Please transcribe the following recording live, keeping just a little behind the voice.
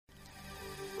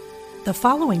The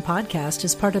following podcast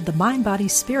is part of the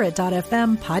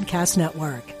MindBodySpirit.fm podcast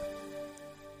network.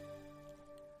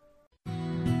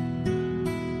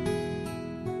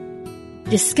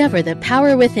 Discover the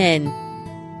power within.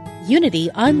 Unity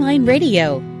Online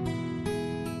Radio.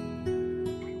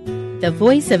 The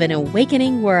voice of an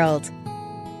awakening world.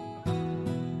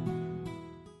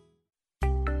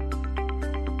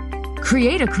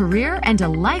 Create a career and a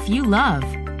life you love.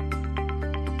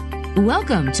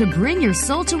 Welcome to Bring Your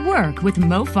Soul to Work with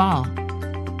Mo Fall.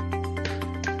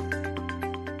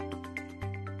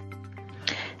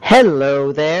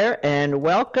 Hello there, and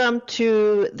welcome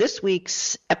to this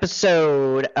week's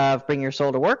episode of Bring Your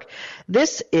Soul to Work.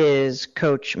 This is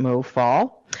Coach Mo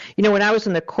Fall. You know, when I was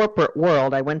in the corporate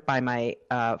world, I went by my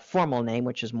formal name,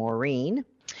 which is Maureen.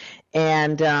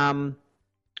 And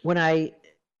when I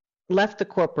left the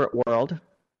corporate world,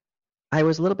 I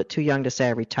was a little bit too young to say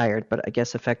I retired, but I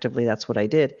guess effectively that's what I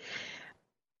did.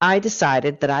 I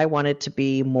decided that I wanted to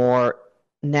be more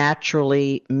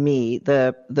naturally me,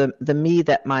 the me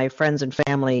that my friends and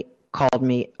family called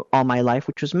me all my life,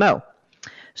 which was Mo.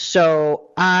 So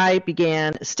I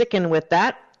began sticking with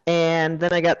that, and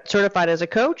then I got certified as a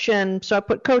coach, and so I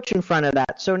put coach in front of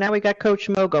that. So now we got Coach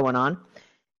Mo going on.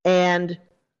 And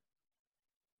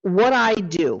what I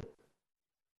do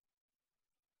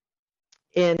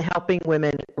in helping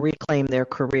women reclaim their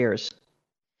careers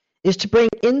is to bring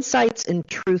insights and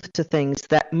truth to things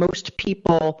that most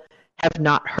people have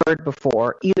not heard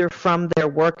before, either from their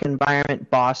work environment,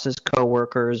 bosses,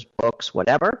 coworkers, books,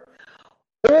 whatever,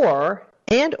 or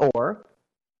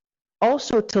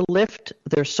also to lift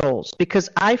their souls. Because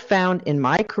I found in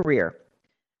my career,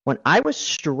 when I was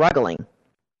struggling,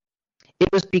 it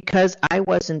was because I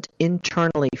wasn't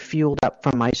internally fueled up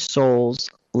from my soul's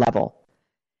level.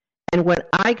 And when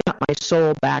I got my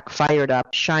soul back fired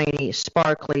up, shiny,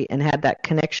 sparkly, and had that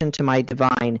connection to my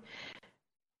divine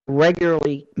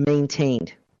regularly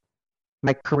maintained,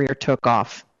 my career took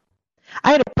off.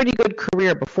 I had a pretty good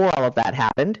career before all of that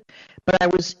happened, but I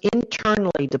was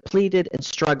internally depleted and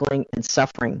struggling and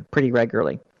suffering pretty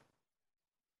regularly.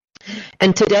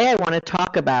 And today I want to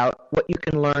talk about what you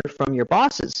can learn from your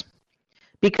bosses,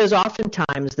 because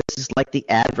oftentimes this is like the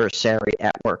adversary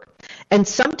at work. And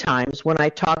sometimes when I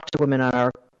talk to women on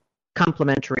our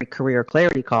complimentary career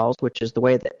clarity calls, which is the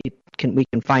way that we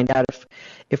can find out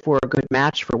if we're a good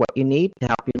match for what you need to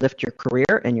help you lift your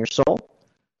career and your soul,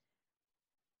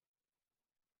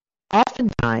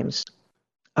 oftentimes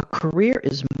a career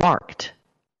is marked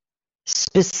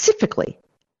specifically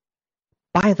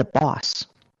by the boss.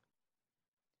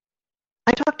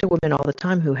 I talk to women all the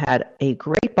time who had a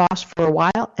great boss for a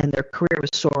while and their career was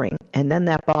soaring, and then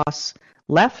that boss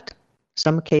left.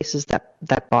 Some cases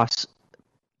that boss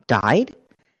died,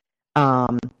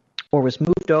 or was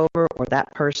moved over, or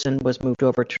that person was moved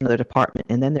over to another department,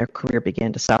 and then their career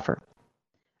began to suffer.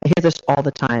 I hear this all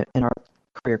the time in our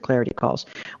career clarity calls,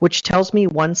 which tells me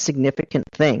one significant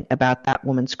thing about that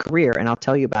woman's career, and I'll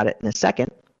tell you about it in a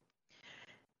second.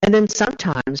 And then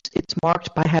sometimes it's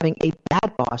marked by having a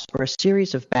bad boss or a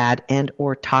series of bad and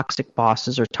or toxic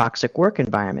bosses or toxic work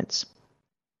environments.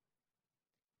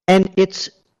 And it's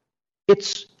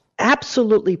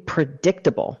absolutely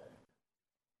predictable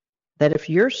that if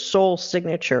your soul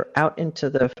signature out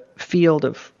into the field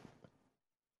of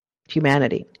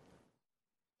humanity,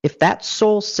 if that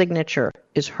soul signature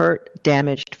is hurt,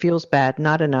 damaged, feels bad,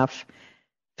 not enough,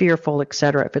 fearful,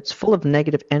 etc., if it's full of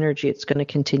negative energy, it's going to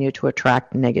continue to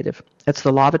attract negative. That's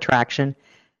the law of attraction.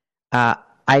 I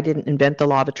didn't invent the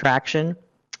law of attraction.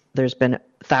 There's been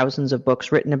thousands of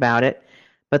books written about it.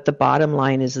 But the bottom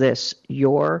line is this: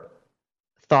 your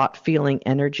thought, feeling,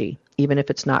 energy, even if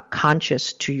it's not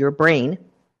conscious to your brain,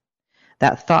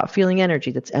 that thought, feeling,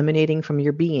 energy that's emanating from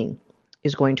your being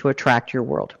is going to attract your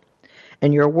world.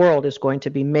 And your world is going to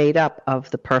be made up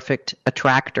of the perfect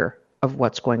attractor of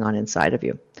what's going on inside of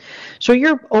you. So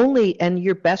your only and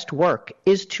your best work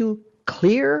is to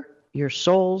clear your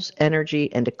soul's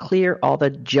energy and to clear all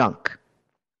the junk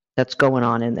that's going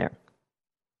on in there.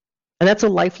 And that's a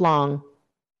lifelong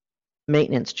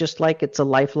maintenance, just like it's a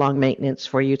lifelong maintenance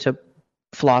for you to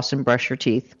floss and brush your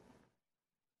teeth.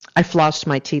 I flossed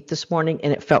my teeth this morning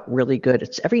and it felt really good.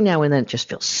 It's every now and then it just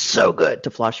feels so good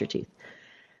to floss your teeth.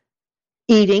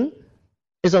 Eating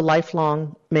is a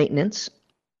lifelong maintenance.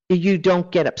 You don't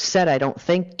get upset, I don't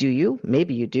think, do you?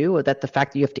 Maybe you do, or that the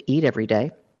fact that you have to eat every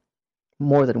day,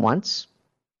 more than once.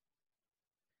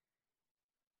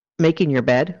 Making your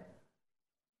bed,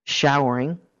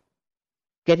 showering,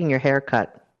 getting your hair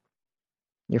cut,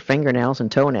 your fingernails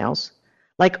and toenails.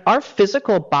 Like, our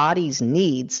physical body's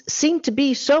needs seem to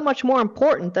be so much more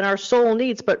important than our soul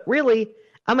needs, but really,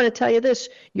 I'm going to tell you this,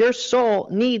 your soul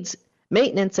needs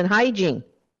maintenance and hygiene.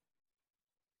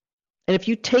 And if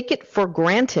you take it for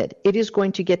granted, it is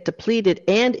going to get depleted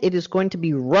and it is going to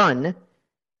be run.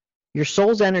 Your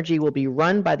soul's energy will be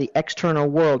run by the external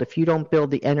world if you don't build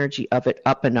the energy of it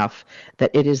up enough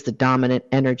that it is the dominant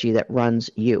energy that runs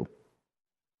you.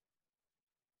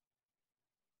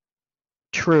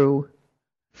 True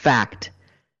fact.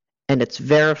 And it's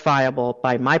verifiable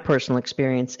by my personal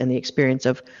experience and the experience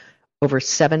of over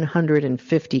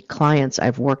 750 clients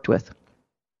I've worked with.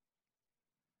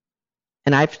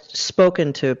 And I've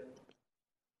spoken to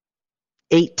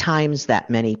 8 times that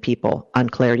many people on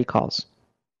clarity calls.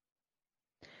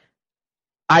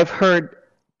 I've heard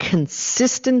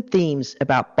consistent themes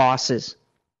about bosses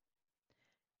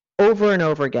over and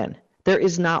over again. There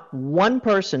is not one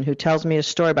person who tells me a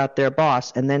story about their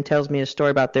boss and then tells me a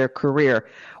story about their career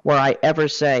where I ever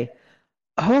say,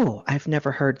 oh, I've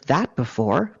never heard that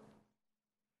before.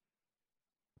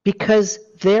 Because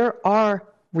there are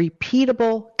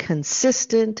repeatable,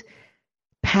 consistent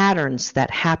patterns that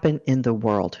happen in the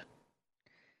world.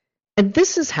 And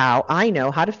this is how I know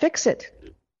how to fix it.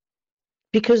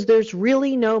 Because there's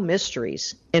really no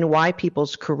mysteries in why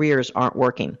people's careers aren't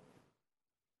working.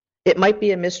 It might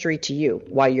be a mystery to you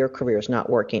why your career is not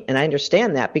working. And I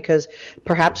understand that because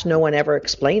perhaps no one ever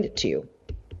explained it to you.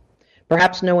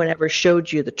 Perhaps no one ever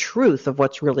showed you the truth of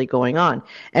what's really going on.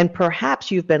 And perhaps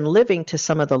you've been living to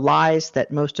some of the lies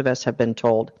that most of us have been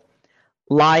told.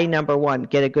 Lie number 1,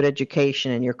 get a good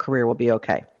education and your career will be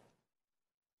okay.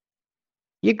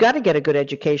 You've got to get a good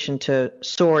education to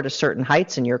soar to certain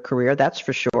heights in your career, that's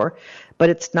for sure. But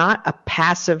it's not a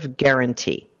passive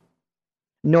guarantee,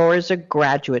 nor is a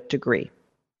graduate degree.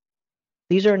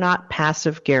 These are not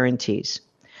passive guarantees.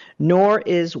 Nor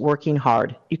is working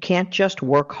hard. You can't just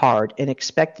work hard and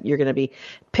expect that you're going to be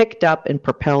picked up and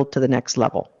propelled to the next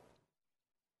level.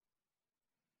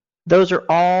 Those are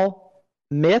all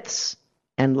myths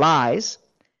and lies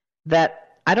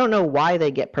that I don't know why they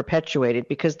get perpetuated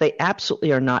because they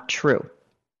absolutely are not true.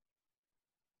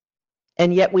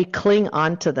 And yet we cling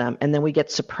on to them and then we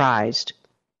get surprised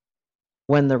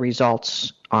when the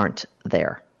results aren't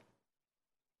there.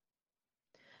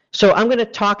 So I'm going to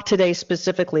talk today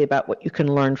specifically about what you can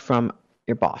learn from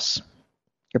your boss.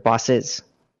 Your boss is.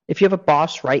 If you have a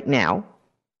boss right now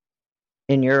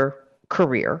in your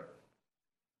career,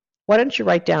 why don't you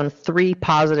write down 3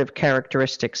 positive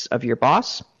characteristics of your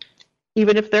boss?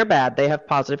 Even if they're bad, they have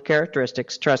positive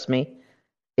characteristics. Trust me,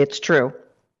 it's true.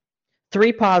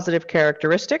 3 positive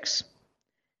characteristics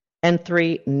and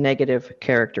 3 negative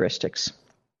characteristics.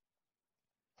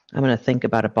 I'm going to think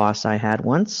about a boss I had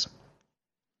once.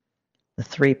 The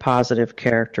 3 positive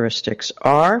characteristics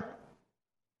are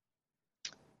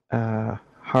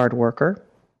hard worker.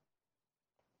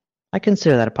 I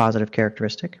consider that a positive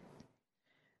characteristic.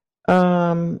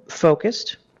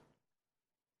 Focused.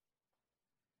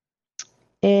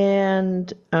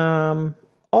 And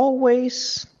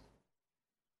always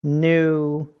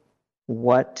knew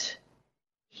what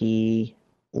he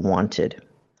wanted.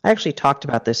 I actually talked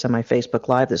about this on my Facebook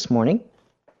Live this morning.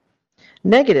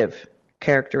 Negative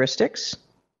characteristics.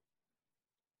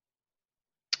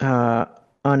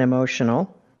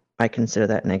 Unemotional. I consider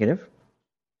that negative.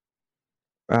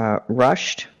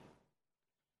 Rushed.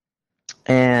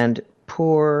 And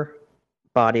poor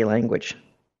body language.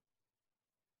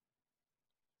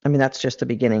 I mean, that's just the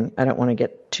beginning. I don't want to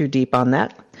get too deep on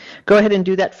that. Go ahead and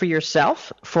do that for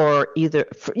yourself, for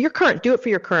your current, do it for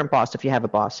your current boss if you have a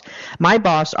boss. My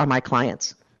boss are my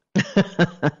clients.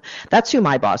 That's who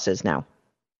my boss is now.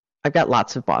 I've got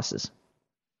lots of bosses.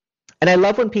 And I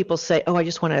love when people say, oh, I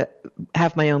just want to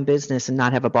have my own business and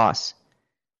not have a boss.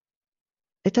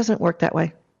 It doesn't work that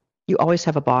way. You always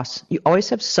have a boss. You always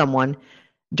have someone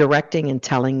directing and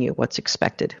telling you what's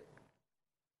expected.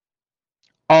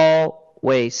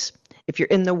 Always. If you're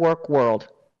in the work world,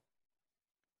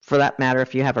 for that matter,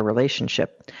 if you have a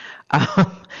relationship,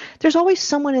 there's always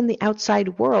someone in the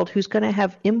outside world who's going to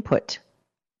have input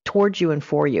towards you and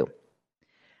for you.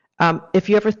 If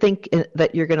you ever think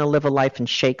that you're going to live a life and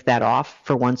shake that off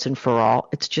for once and for all,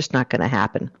 it's just not going to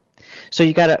happen. So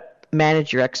you got to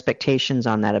manage your expectations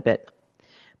on that a bit.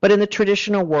 But in the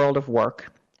traditional world of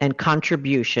work and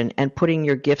contribution and putting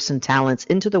your gifts and talents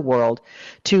into the world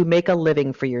to make a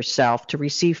living for yourself, to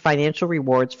receive financial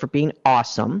rewards for being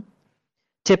awesome,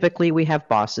 typically we have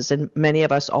bosses, and many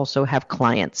of us also have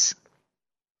clients.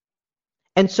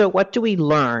 And so what do we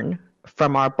learn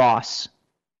from our boss?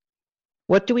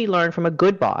 What do we learn from a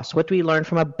good boss? What do we learn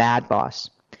from a bad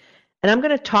boss? And I'm going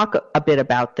to talk a bit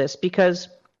about this because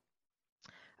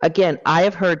Again, I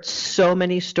have heard so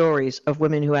many stories of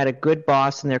women who had a good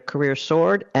boss and their career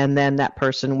soared, and then that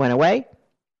person went away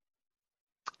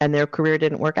and their career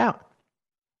didn't work out.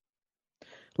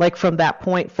 Like from that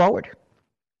point forward.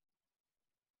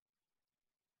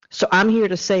 So I'm here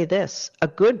to say this. A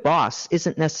good boss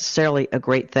isn't necessarily a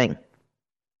great thing.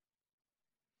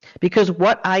 Because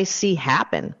what I see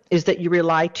happen is that you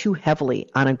rely too heavily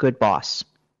on a good boss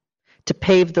to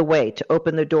pave the way, to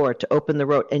open the door, to open the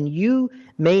road. And you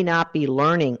may not be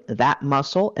learning that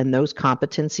muscle and those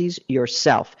competencies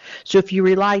yourself. So if you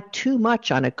rely too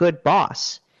much on a good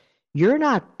boss, you're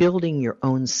not building your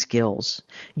own skills.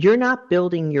 You're not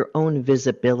building your own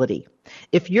visibility.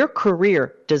 If your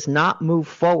career does not move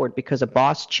forward because a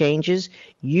boss changes,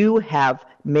 you have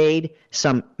made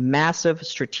some massive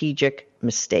strategic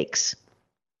mistakes.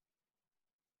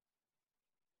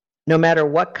 No matter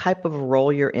what type of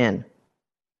role you're in,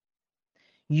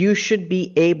 you should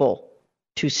be able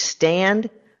to stand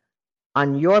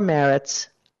on your merits,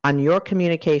 on your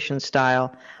communication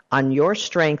style, on your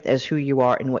strength as who you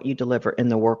are and what you deliver in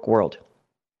the work world.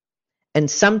 And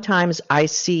sometimes I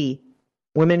see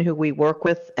women who we work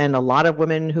with and a lot of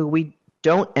women who we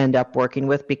don't end up working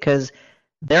with because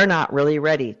they're not really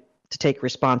ready to take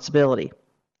responsibility.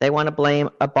 They want to blame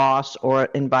a boss or an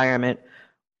environment,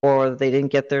 or they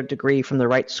didn't get their degree from the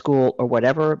right school, or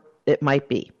whatever it might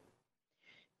be.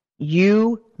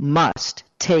 You must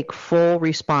take full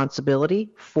responsibility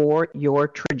for your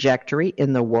trajectory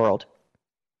in the world.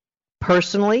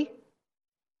 Personally,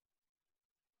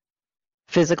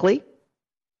 physically,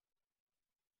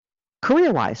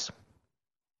 career-wise.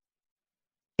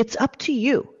 It's up to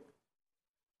you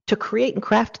to create and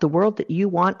craft the world that you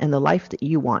want and the life that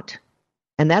you want.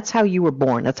 And that's how you were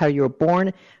born. That's how you were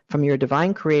born from your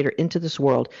divine creator into this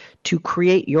world, to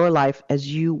create your life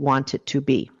as you want it to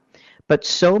be. But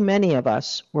so many of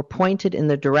us were pointed in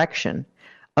the direction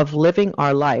of living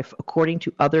our life according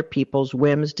to other people's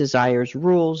whims, desires,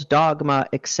 rules, dogma,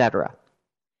 etc.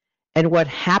 And what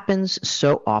happens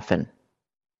so often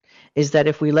is that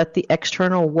if we let the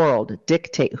external world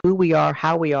dictate who we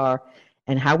are,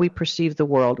 and how we perceive the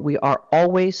world, we are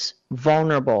always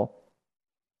vulnerable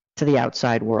to the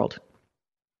outside world.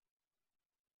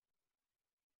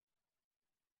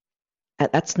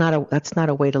 That's not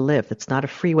a way to live. It's not a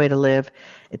free way to live.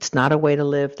 It's not a way to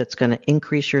live that's going to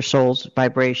increase your soul's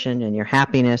vibration and your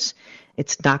happiness.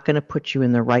 It's not going to put you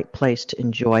in the right place to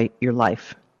enjoy your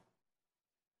life.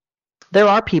 There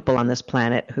are people on this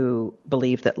planet who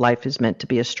believe that life is meant to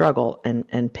be a struggle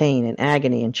and pain and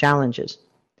agony and challenges.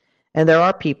 And there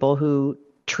are people who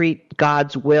treat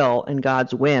God's will and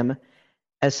God's whim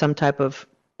as some type of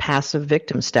passive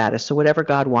victim status. So whatever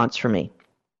God wants for me.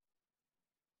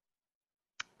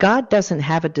 God doesn't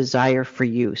have a desire for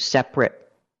you separate.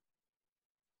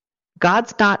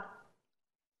 God's not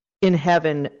in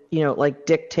heaven, like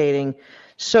dictating.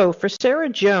 So for Sarah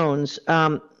Jones,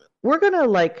 we're going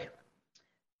to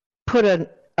put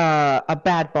a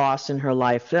bad boss in her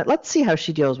life. Let's see how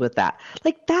she deals with that.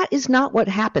 That is not what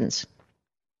happens.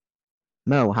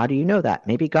 Mo, how do you know that?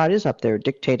 Maybe God is up there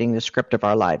dictating the script of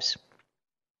our lives.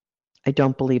 I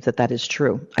don't believe that that is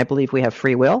true. I believe we have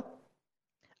free will.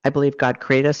 I believe God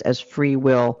created us as free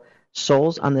will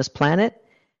souls on this planet,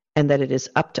 and that it is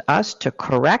up to us to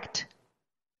correct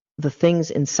the things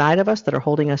inside of us that are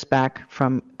holding us back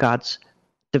from God's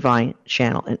divine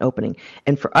channel and opening,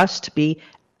 and for us to be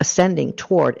ascending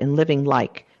toward and living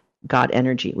like God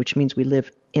energy, which means we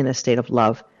live in a state of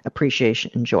love, appreciation,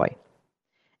 and joy.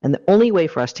 And the only way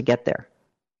for us to get there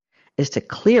is to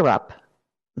clear up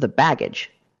the baggage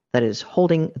that is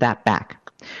holding that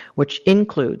back, which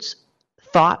includes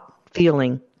thought,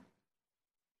 feeling,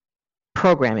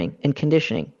 programming, and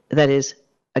conditioning that is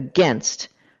against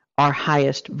our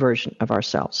highest version of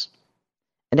ourselves.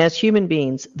 And as human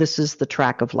beings, this is the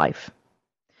track of life.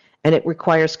 And it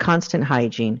requires constant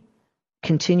hygiene,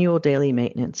 continual daily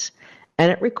maintenance, and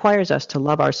it requires us to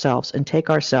love ourselves and take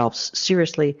ourselves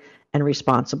seriously and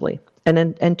responsibly,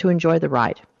 and to enjoy the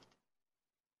ride.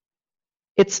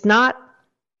 It's not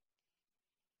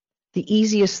the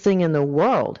easiest thing in the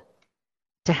world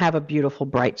to have a beautiful,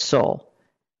 bright soul,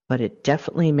 but it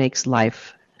definitely makes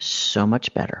life so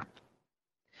much better.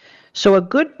 So a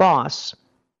good boss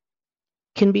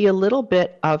can be a little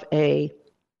bit of a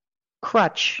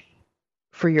crutch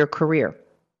for your career.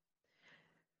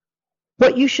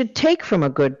 What you should take from a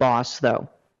good boss, though,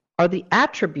 are the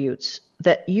attributes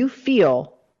that you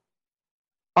feel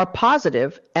are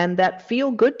positive and that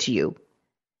feel good to you,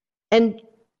 and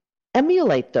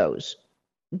emulate those.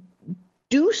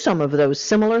 Do some of those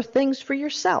similar things for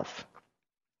yourself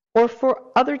or for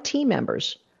other team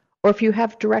members, or if you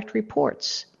have direct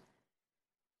reports.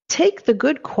 take the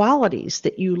good qualities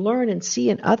that you learn and see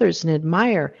in others and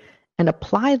admire and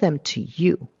apply them to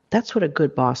you. That's what a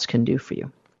good boss can do for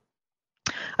you.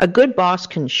 A good boss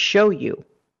can show you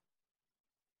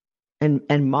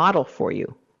and model for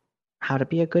you how to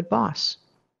be a good boss.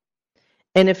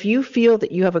 And if you feel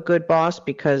that you have a good boss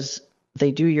because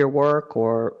they do your work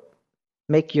or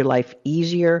make your life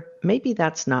easier, maybe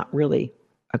that's not really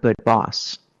a good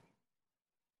boss.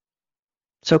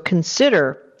 So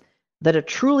consider that a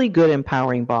truly good,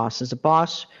 empowering boss is a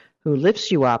boss who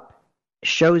lifts you up,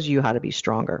 shows you how to be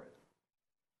stronger.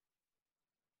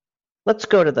 Let's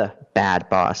go to the bad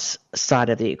boss side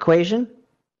of the equation.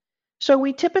 So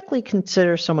we typically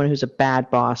consider someone who's a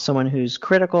bad boss, someone who's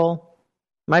critical,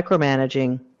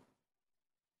 micromanaging,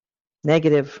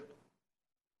 negative,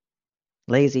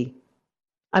 lazy.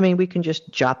 I mean, we can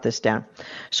just jot this down.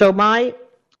 So my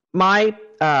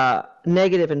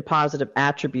negative and positive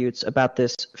attributes about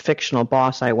this fictional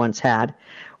boss I once had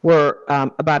were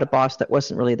about a boss that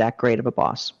wasn't really that great of a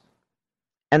boss.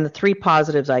 And the three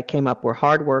positives I came up were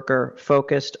hard worker,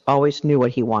 focused, always knew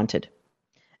what he wanted.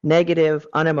 Negative,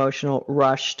 unemotional,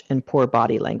 rushed, and poor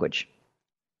body language.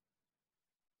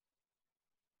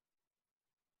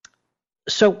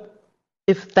 So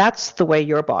if that's the way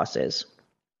your boss is,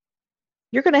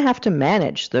 you're going to have to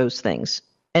manage those things,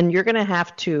 and you're going to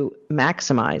have to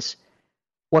maximize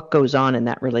what goes on in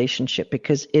that relationship,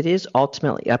 because it is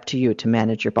ultimately up to you to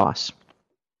manage your boss.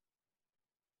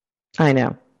 I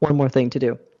know, one more thing to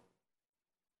do.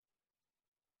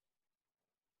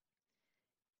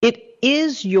 It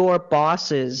is your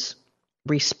boss's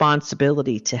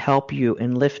responsibility to help you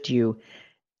and lift you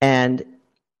and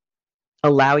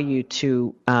allow you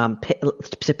to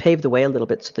pave the way a little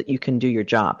bit so that you can do your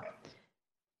job.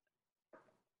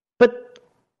 But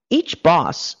each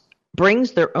boss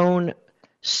brings their own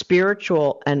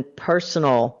spiritual and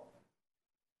personal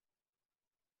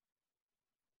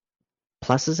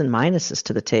pluses and minuses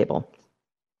to the table.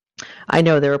 I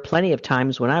know there were plenty of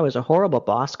times when I was a horrible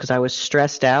boss because I was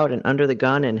stressed out and under the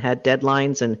gun and had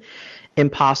deadlines and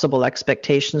impossible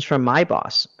expectations from my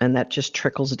boss, and that just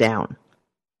trickles down.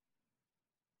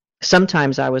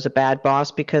 Sometimes I was a bad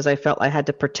boss because I felt I had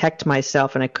to protect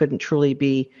myself and I couldn't truly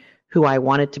be who I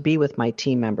wanted to be with my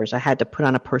team members. I had to put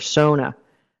on a persona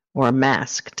or a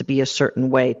mask to be a certain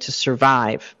way to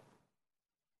survive.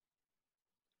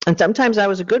 And sometimes I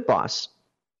was a good boss,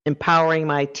 empowering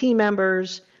my team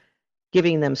members,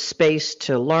 giving them space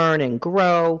to learn and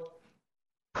grow,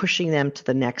 pushing them to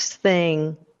the next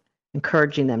thing,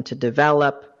 encouraging them to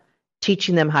develop,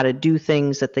 teaching them how to do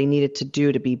things that they needed to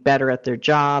do to be better at their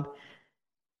job.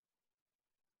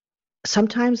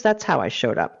 Sometimes that's how I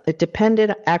showed up. It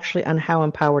depended actually on how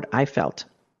empowered I felt.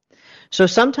 So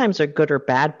sometimes a good or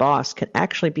bad boss can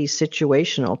actually be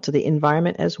situational to the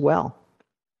environment as well.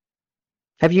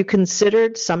 Have you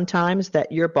considered sometimes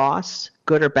that your boss,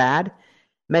 good or bad,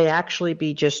 may actually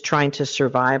be just trying to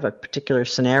survive a particular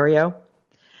scenario?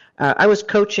 I was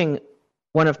coaching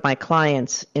one of my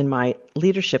clients in my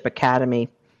leadership academy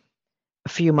a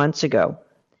few months ago,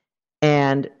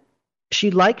 and she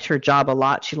liked her job a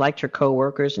lot. She liked her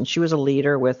coworkers, and she was a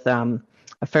leader with a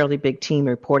fairly big team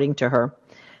reporting to her.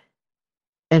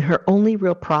 And her only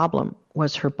real problem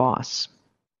was her boss.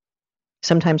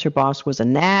 Sometimes her boss was a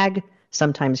nag,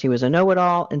 sometimes he was a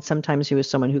know-it-all, and sometimes he was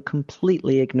someone who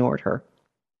completely ignored her.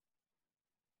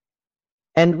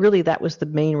 And really, that was the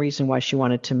main reason why she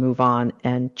wanted to move on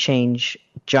and change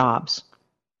jobs.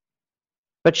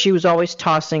 But she was always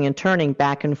tossing and turning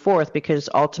back and forth because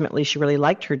ultimately she really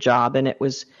liked her job, and it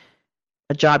was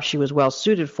a job she was well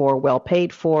suited for, well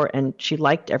paid for, and she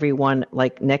liked everyone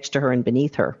like next to her and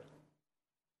beneath her.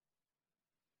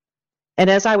 And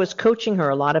as I was coaching her,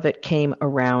 a lot of it came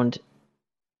around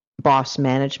boss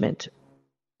management.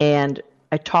 And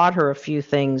I taught her a few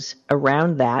things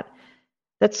around that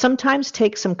sometimes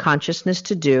take some consciousness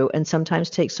to do and sometimes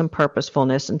take some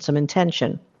purposefulness and some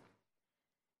intention.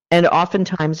 And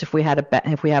oftentimes, if we have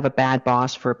a bad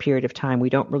boss for a period of time,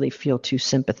 we don't really feel too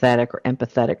sympathetic or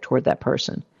empathetic toward that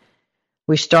person.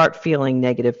 We start feeling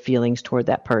negative feelings toward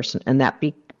that person, and that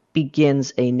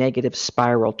begins a negative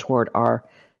spiral toward our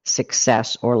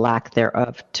success or lack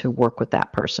thereof to work with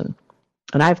that person.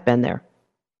 And I've been there.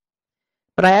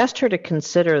 But I asked her to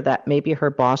consider that maybe her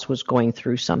boss was going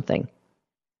through something.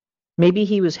 Maybe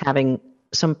he was having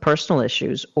some personal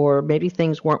issues, or maybe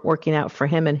things weren't working out for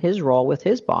him in his role with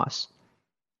his boss.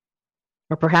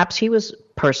 Or perhaps he was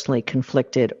personally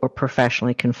conflicted or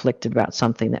professionally conflicted about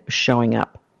something that was showing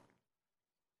up.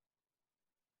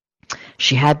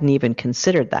 She hadn't even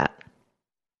considered that.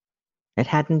 It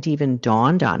hadn't even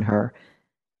dawned on her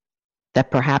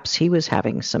that perhaps he was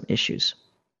having some issues.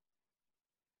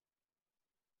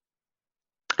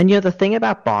 And the thing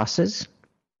about bosses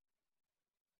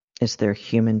is they're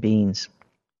human beings.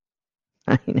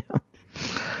 I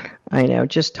know.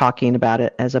 Just talking about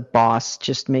it as a boss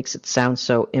just makes it sound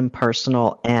so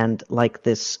impersonal and like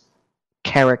this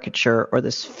caricature or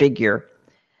this figure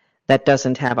that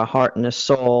doesn't have a heart and a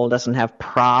soul, doesn't have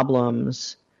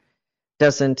problems,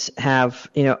 doesn't have,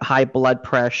 high blood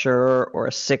pressure or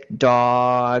a sick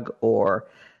dog or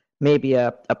maybe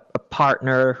a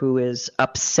partner who is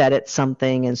upset at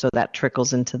something and so that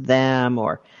trickles into them,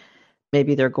 or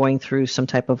maybe they're going through some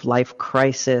type of life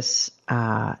crisis.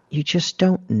 You just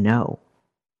don't know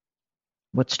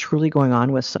what's truly going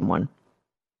on with someone.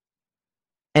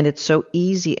 And it's so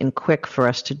easy and quick for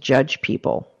us to judge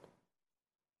people.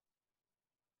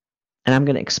 And I'm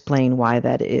going to explain why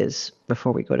that is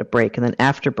before we go to break. And then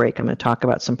after break, I'm going to talk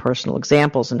about some personal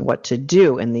examples and what to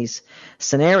do in these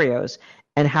scenarios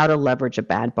and how to leverage a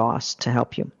bad boss to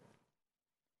help you.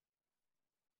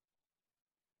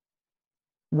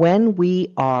 When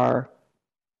we are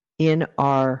in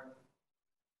our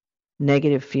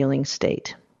negative feeling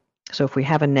state, so if we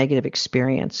have a negative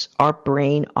experience, our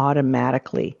brain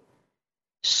automatically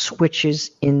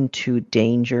switches into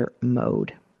danger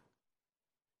mode.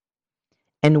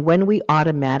 And when we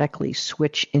automatically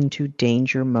switch into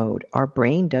danger mode, our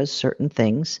brain does certain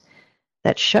things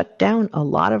that shut down a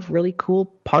lot of really cool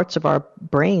parts of our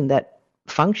brain that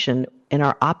function in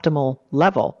our optimal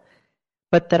level,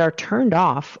 but that are turned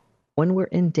off when we're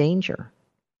in danger.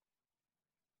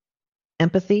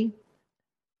 Empathy,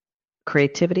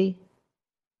 creativity,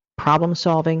 problem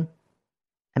solving,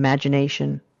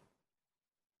 imagination,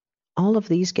 all of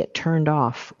these get turned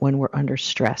off when we're under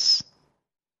stress.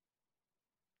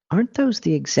 Aren't those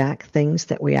the exact things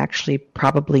that we actually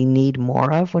probably need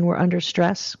more of when we're under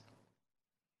stress?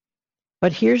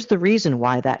 But here's the reason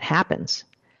why that happens.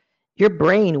 Your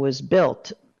brain was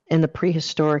built in the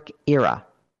prehistoric era,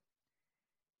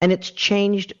 and it's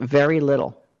changed very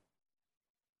little.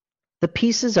 The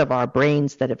pieces of our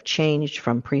brains that have changed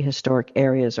from prehistoric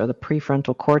areas are the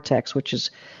prefrontal cortex, which is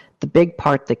the big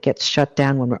part that gets shut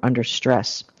down when we're under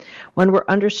stress. When we're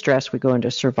under stress, we go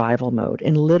into survival mode,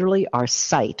 and literally our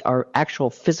sight, our actual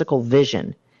physical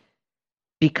vision,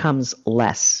 becomes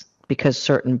less because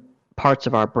certain parts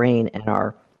of our brain and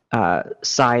our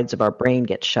sides of our brain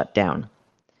get shut down.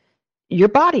 Your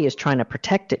body is trying to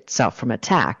protect itself from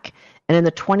attack, and in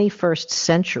the 21st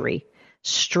century,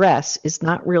 stress is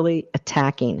not really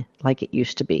attacking like it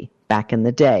used to be back in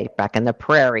the day, back in the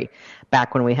prairie,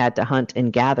 back when we had to hunt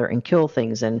and gather and kill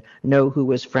things and know who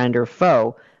was friend or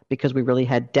foe because we really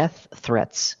had death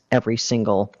threats every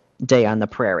single day on the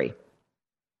prairie.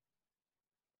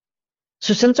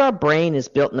 So since our brain is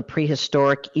built in the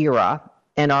prehistoric era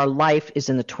and our life is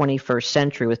in the 21st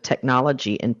century with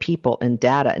technology and people and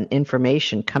data and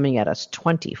information coming at us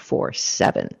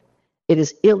 24/7, it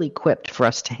is ill-equipped for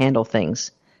us to handle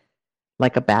things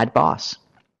like a bad boss.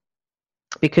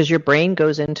 Because your brain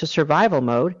goes into survival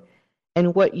mode,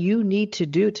 and what you need to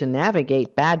do to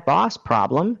navigate bad boss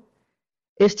problem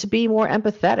is to be more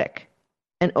empathetic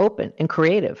and open and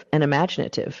creative and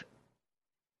imaginative.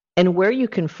 And where you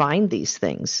can find these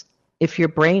things, if your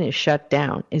brain is shut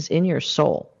down, is in your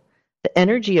soul. The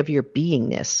energy of your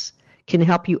beingness can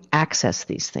help you access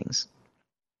these things.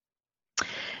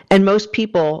 And most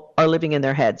people are living in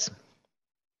their heads.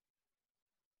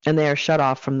 And they are shut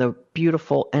off from the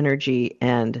beautiful energy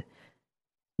and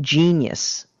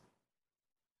genius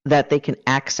that they can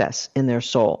access in their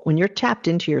soul. When you're tapped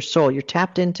into your soul, you're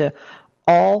tapped into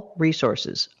all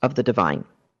resources of the divine.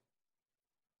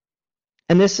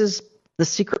 And this is the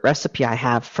secret recipe I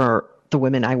have for the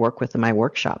women I work with in my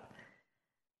workshop.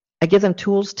 I give them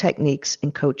tools, techniques,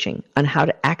 and coaching on how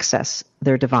to access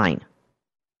their divine.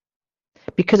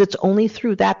 Because it's only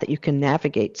through that you can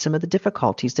navigate some of the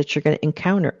difficulties that you're going to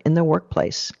encounter in the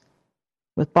workplace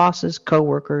with bosses,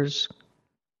 coworkers,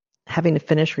 having to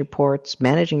finish reports,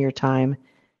 managing your time,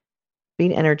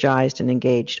 being energized and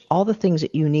engaged. All the things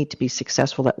that you need to be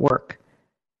successful at work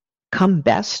come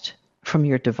best from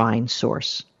your divine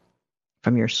source,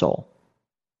 from your soul.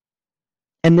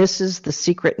 And this is the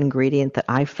secret ingredient that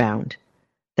I found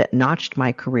that notched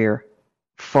my career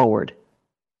forward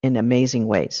in amazing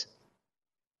ways.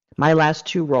 My last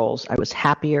 2 roles, I was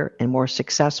happier and more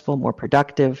successful, more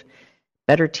productive,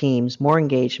 better teams, more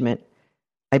engagement.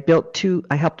 I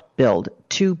helped build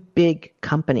 2 big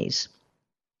companies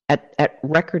at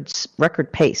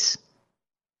record pace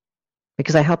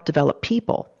because I helped develop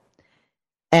people.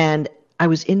 And I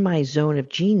was in my zone of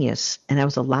genius, and I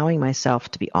was allowing myself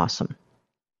to be awesome.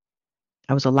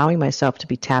 I was allowing myself to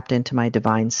be tapped into my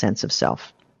divine sense of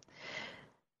self.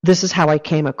 This is how I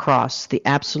came across the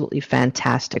absolutely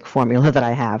fantastic formula that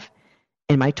I have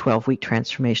in my 12-week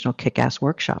transformational kick-ass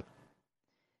workshop.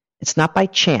 It's not by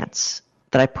chance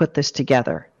that I put this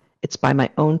together. It's by my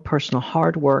own personal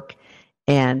hard work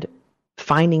and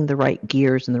finding the right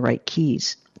gears and the right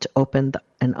keys to open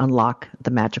and unlock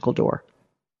the magical door.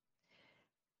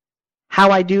 How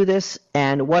I do this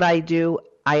and what I do,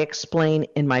 I explain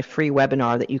in my free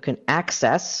webinar that you can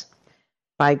access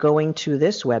by going to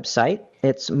this website.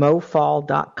 It's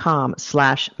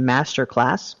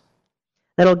mofall.com/masterclass.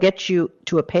 That'll get you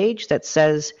to a page that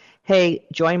says, hey,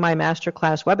 join my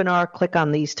masterclass webinar, click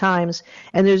on these times,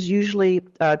 and there's usually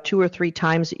 2 or 3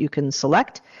 times that you can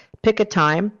select. Pick a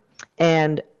time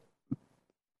and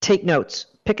take notes.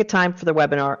 Pick a time for the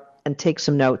webinar and take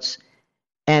some notes.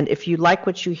 And if you like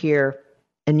what you hear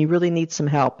and you really need some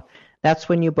help, that's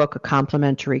when you book a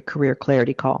complimentary career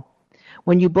clarity call.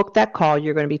 When you book that call,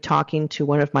 you're going to be talking to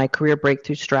one of my career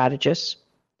breakthrough strategists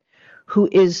who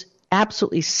is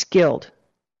absolutely skilled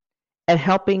at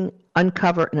helping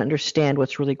uncover and understand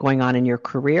what's really going on in your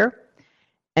career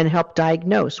and help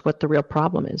diagnose what the real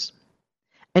problem is.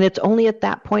 And it's only at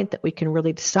that point that we can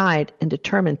really decide and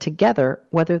determine together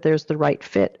whether there's the right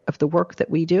fit of the work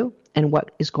that we do and what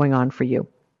is going on for you.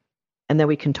 And then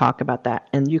we can talk about that.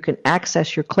 And you can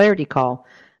access your clarity call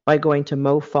by going to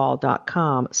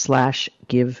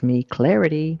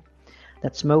mofall.com/givemeclarity.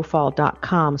 That's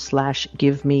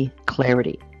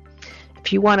mofall.com/givemeclarity.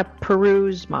 If you want to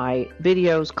peruse my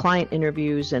videos, client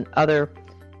interviews, and other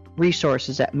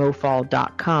resources at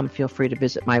mofall.com, feel free to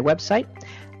visit my website.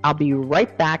 I'll be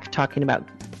right back talking about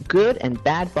good and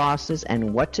bad bosses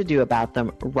and what to do about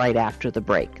them right after the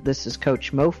break. This is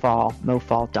Coach Mo Fall,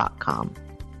 mofall.com.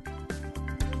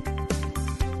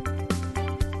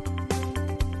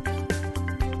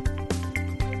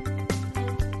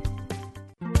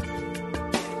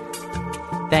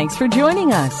 Thanks for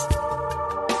joining us.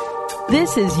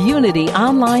 This is Unity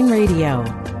Online Radio,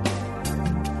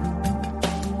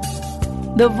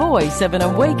 the voice of an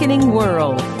awakening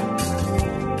world.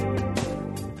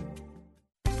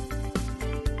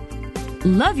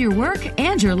 Love your work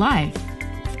and your life.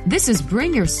 This is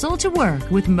Bring Your Soul to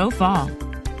Work with Mo Fall.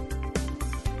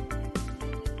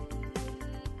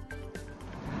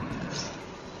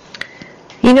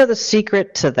 You know the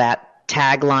secret to that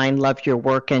tagline, love your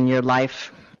work and your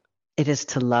life? It is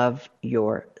to love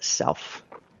yourself.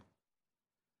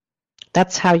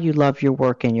 That's how you love your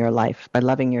work and your life, by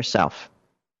loving yourself.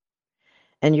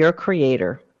 And your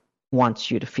Creator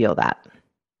wants you to feel that.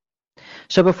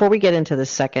 So before we get into the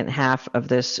second half of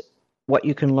this, what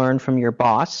you can learn from your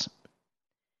boss,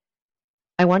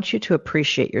 I want you to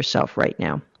appreciate yourself right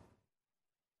now.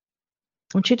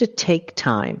 I want you to take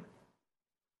time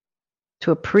to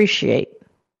appreciate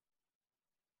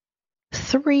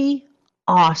 3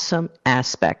 awesome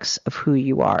aspects of who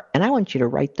you are. And I want you to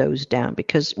write those down,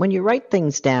 because when you write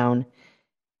things down,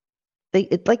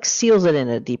 it like seals it in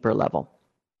at a deeper level.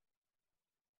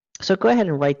 So go ahead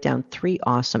and write down 3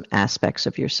 awesome aspects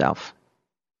of yourself.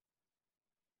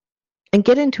 And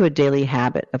get into a daily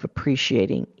habit of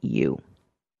appreciating you.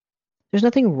 There's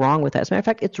nothing wrong with that. As a matter of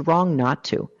fact, it's wrong not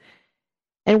to.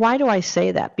 And why do I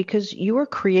say that? Because you were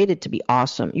created to be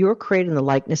awesome. You were created in the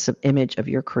likeness of image of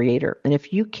your Creator. And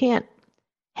if you can't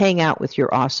hang out with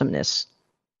your awesomeness,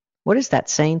 what is that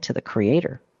saying to the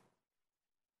Creator?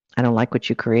 I don't like what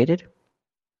you created?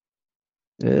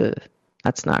 Ugh,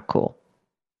 that's not cool.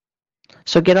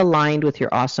 So get aligned with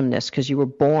your awesomeness, because you were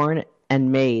born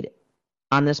and made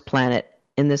on this planet,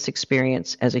 in this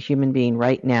experience as a human being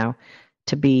right now,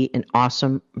 to be an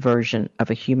awesome version of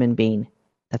a human being.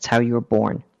 That's how you were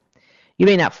born. You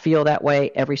may not feel that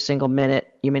way every single minute.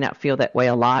 You may not feel that way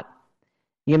a lot.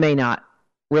 You may not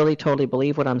really totally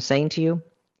believe what I'm saying to you.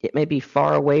 It may be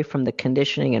far away from the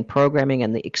conditioning and programming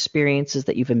and the experiences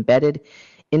that you've embedded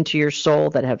into your soul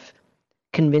that have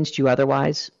convinced you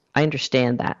otherwise. I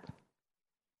understand that.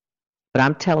 But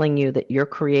I'm telling you that your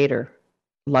Creator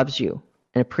loves you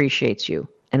and appreciates you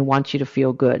and wants you to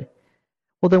feel good.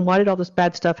 Well, then why did all this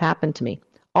bad stuff happen to me?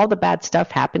 All the bad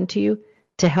stuff happened to you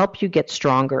to help you get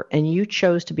stronger, and you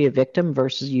chose to be a victim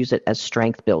versus use it as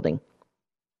strength building.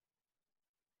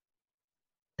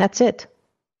 That's it.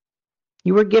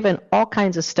 You were given all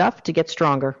kinds of stuff to get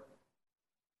stronger,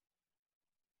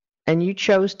 and you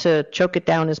chose to choke it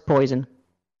down as poison.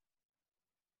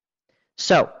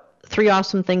 So, 3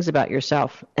 awesome things about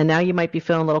yourself. And now you might be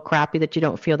feeling a little crappy that you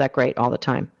don't feel that great all the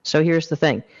time. So here's the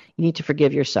thing. You need to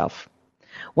forgive yourself.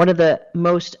 One of the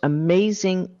most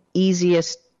amazing,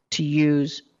 easiest to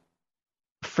use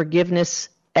forgiveness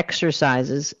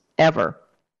exercises ever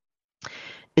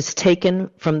is taken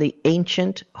from the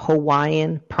ancient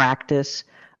Hawaiian practice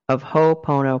of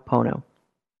Ho'oponopono.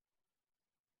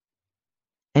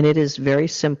 And it is very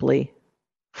simply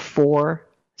 4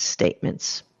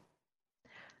 statements.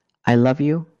 I love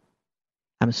you.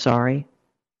 I'm sorry.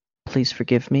 Please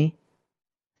forgive me.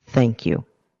 Thank you.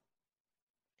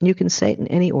 And you can say it in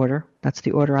any order. That's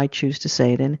the order I choose to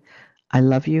say it in. I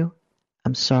love you.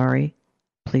 I'm sorry.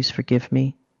 Please forgive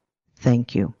me.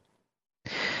 Thank you.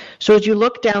 So as you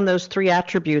look down those 3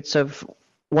 attributes of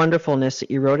wonderfulness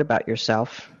that you wrote about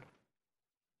yourself,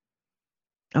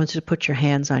 I want you to put your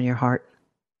hands on your heart.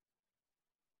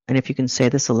 And if you can say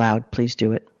this aloud, please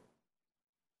do it.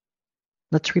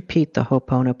 Let's repeat the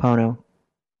Ho'oponopono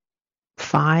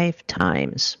 5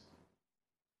 times.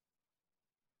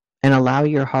 And allow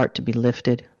your heart to be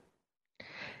lifted.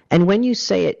 And when you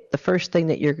say it, the first thing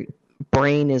that your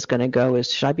brain is going to go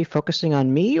is, should I be focusing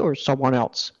on me or someone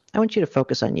else? I want you to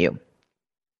focus on you.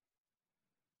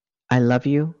 I love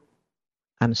you.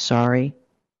 I'm sorry.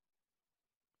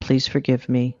 Please forgive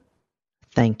me.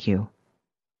 Thank you.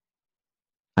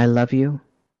 I love you.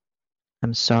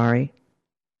 I'm sorry.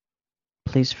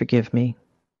 Please forgive me.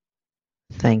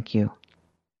 Thank you.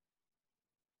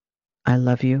 I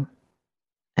love you.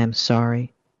 I'm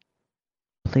sorry.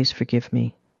 Please forgive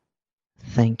me.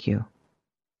 Thank you.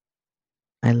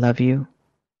 I love you.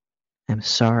 I'm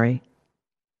sorry.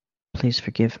 Please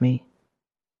forgive me.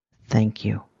 Thank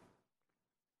you.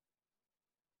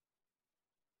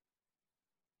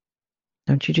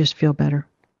 Don't you just feel better?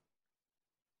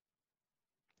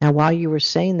 Now, while you were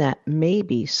saying that,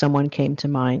 maybe someone came to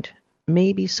mind.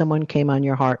 Maybe someone came on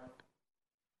your heart.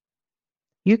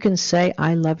 You can say,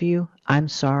 I love you, I'm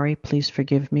sorry, please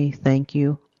forgive me, thank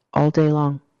you, all day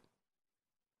long.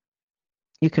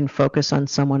 You can focus on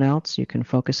someone else. You can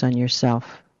focus on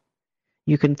yourself.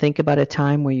 You can think about a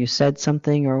time where you said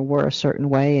something or were a certain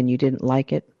way and you didn't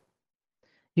like it.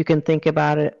 You can think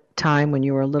about a time when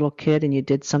you were a little kid and you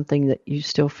did something that you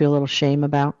still feel a little shame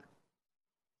about.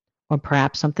 Or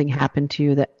perhaps something happened to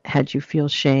you that had you feel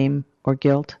shame or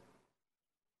guilt.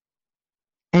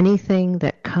 Anything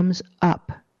that comes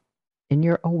up in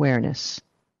your awareness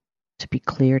to be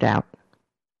cleared out.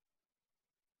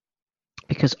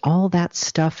 Because all that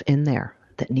stuff in there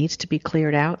that needs to be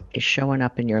cleared out is showing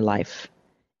up in your life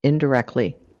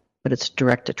indirectly, but it's a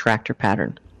direct attractor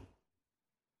pattern.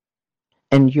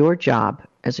 And your job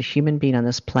as a human being on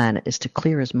this planet is to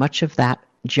clear as much of that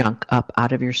junk up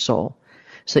out of your soul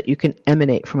so that you can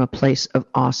emanate from a place of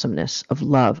awesomeness, of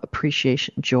love,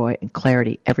 appreciation, joy, and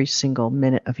clarity every single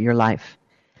minute of your life.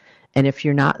 And if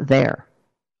you're not there,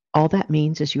 all that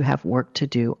means is you have work to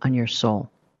do on your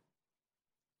soul.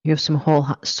 You have some whole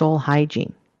soul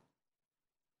hygiene.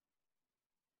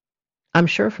 I'm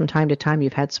sure from time to time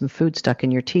you've had some food stuck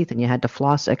in your teeth and you had to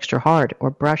floss extra hard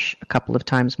or brush a couple of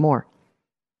times more.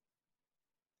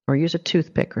 Or use a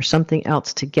toothpick or something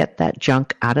else to get that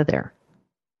junk out of there.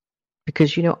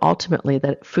 Because you know ultimately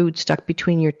that food stuck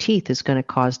between your teeth is going to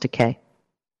cause decay.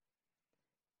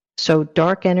 So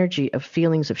dark energy of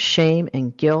feelings of shame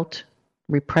and guilt,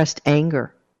 repressed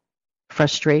anger,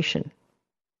 frustration,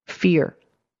 fear,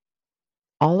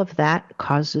 all of that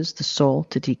causes the soul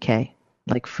to decay,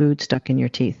 like food stuck in your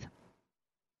teeth.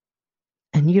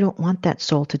 And you don't want that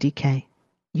soul to decay.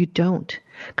 You don't,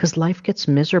 because life gets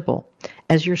miserable.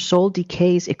 As your soul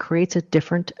decays, it creates a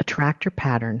different attractor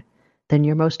pattern than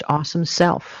your most awesome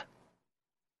self.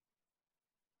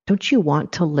 Don't you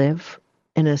want to live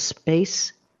in a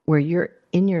space where you're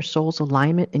in your soul's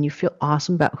alignment and you feel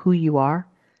awesome about who you are?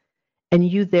 And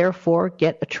you therefore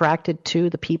get attracted to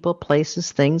the people,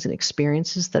 places, things, and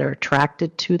experiences that are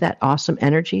attracted to that awesome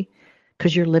energy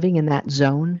because you're living in that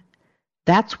zone.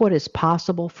 That's what is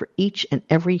possible for each and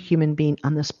every human being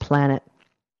on this planet.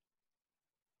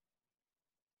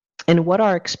 And what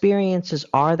our experiences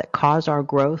are that cause our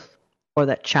growth or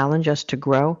that challenge us to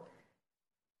grow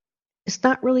is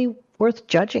not really worth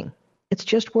judging. It's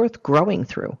just worth growing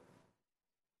through.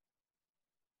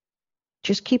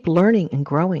 Just keep learning and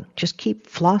growing. Just keep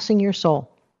flossing your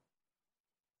soul.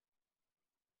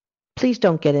 Please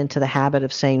don't get into the habit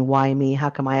of saying, why me? How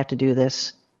come I have to do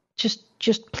this?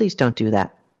 Just please don't do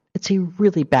that. It's a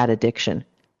really bad addiction.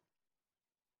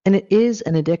 And it is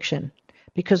an addiction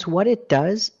because what it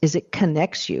does is it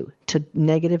connects you to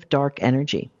negative, dark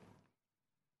energy.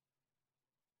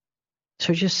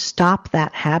 So just stop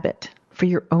that habit for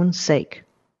your own sake.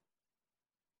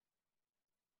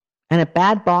 And a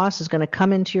bad boss is going to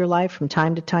come into your life from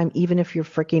time to time, even if you're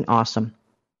freaking awesome.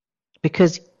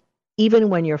 Because even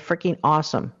when you're freaking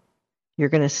awesome, you're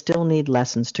going to still need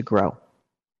lessons to grow.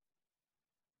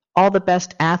 All the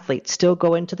best athletes still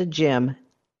go into the gym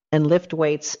and lift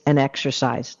weights and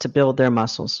exercise to build their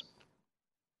muscles.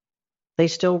 They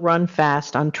still run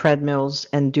fast on treadmills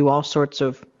and do all sorts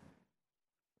of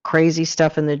crazy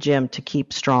stuff in the gym to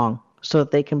keep strong so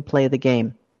that they can play the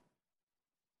game.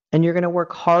 And you're going to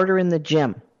work harder in the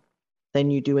gym than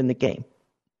you do in the game.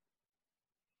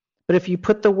 But if you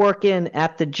put the work in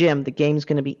at the gym, the game's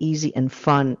going to be easy and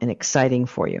fun and exciting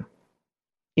for you.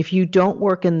 If you don't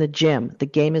work in the gym, the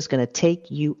game is going to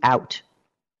take you out.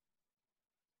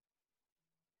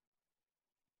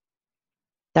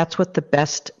 That's what the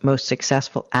best, most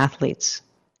successful athletes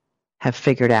have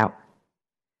figured out.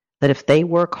 That if they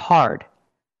work hard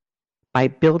by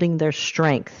building their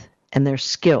strength and their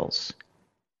skills,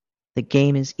 the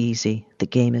game is easy, the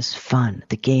game is fun,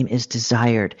 the game is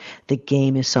desired, the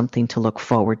game is something to look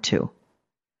forward to.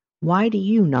 Why do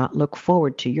you not look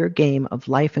forward to your game of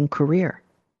life and career?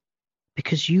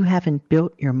 Because you haven't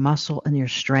built your muscle and your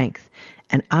strength.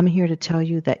 And I'm here to tell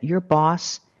you that your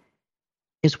boss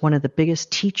is one of the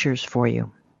biggest teachers for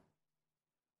you.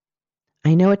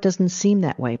 I know it doesn't seem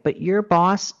that way, but your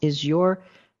boss is your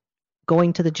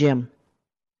going to the gym.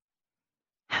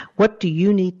 What do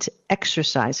you need to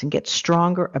exercise and get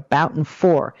stronger about and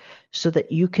for so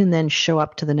that you can then show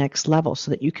up to the next level,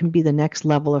 so that you can be the next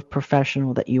level of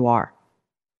professional that you are?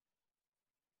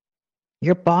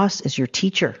 Your boss is your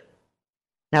teacher.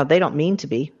 Now, they don't mean to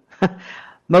be.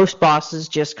 Most bosses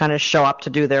just kind of show up to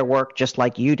do their work just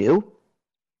like you do.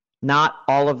 Not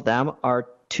all of them are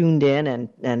tuned in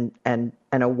and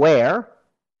aware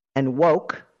and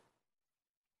woke.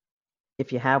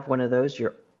 If you have one of those,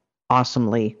 you're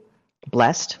awesomely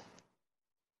blessed.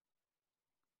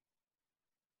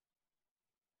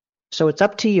 So it's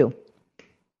up to you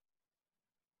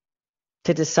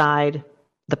to decide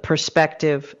the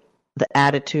perspective, the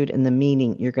attitude, and the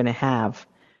meaning you're going to have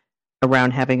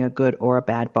around having a good or a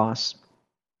bad boss.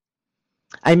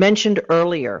 I mentioned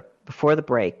earlier, before the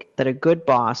break, that a good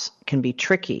boss can be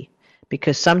tricky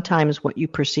because sometimes what you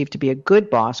perceive to be a good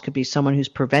boss could be someone who's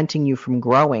preventing you from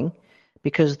growing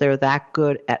because they're that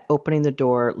good at opening the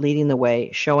door, leading the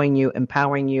way, showing you,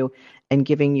 empowering you, and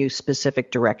giving you specific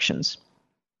directions.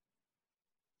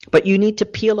 But you need to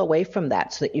peel away from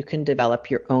that so that you can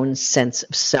develop your own sense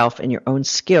of self and your own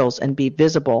skills and be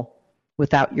visible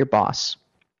without your boss.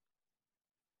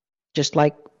 Just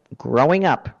like growing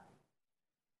up.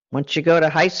 Once you go to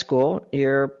high school,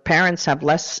 your parents have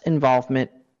less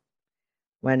involvement.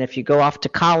 When if you go off to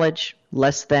college,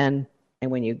 less than.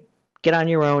 And when you get on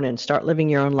your own and start living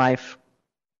your own life,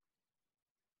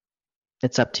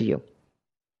 it's up to you.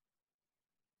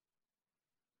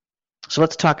 So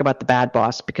let's talk about the bad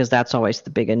boss, because that's always the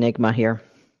big enigma here.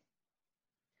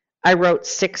 I wrote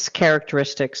 6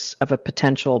 characteristics of a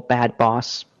potential bad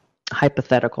boss,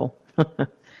 hypothetical.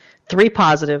 3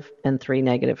 positive and 3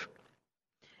 negative.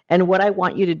 And what I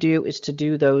want you to do is to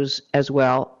do those as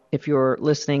well. If you're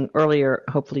listening earlier,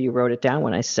 hopefully you wrote it down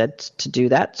when I said to do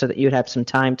that so that you'd have some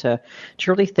time to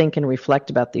really think and reflect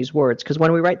about these words. Because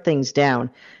when we write things down,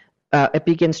 it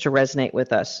begins to resonate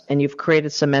with us. And you've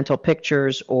created some mental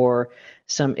pictures or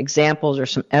some examples or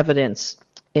some evidence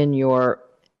in your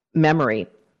memory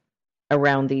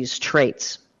around these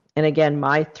traits. And again,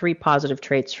 my 3 positive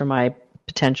traits for my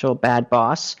potential bad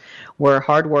boss were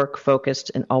hard work,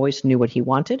 focused, and always knew what he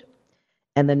wanted.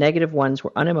 And the negative ones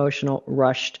were unemotional,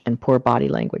 rushed, and poor body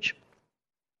language.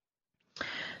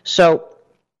 So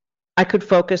I could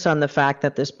focus on the fact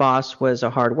that this boss was a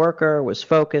hard worker, was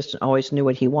focused, and always knew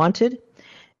what he wanted,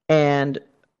 and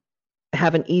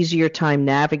have an easier time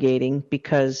navigating,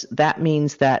 because that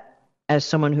means that as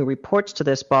someone who reports to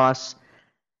this boss,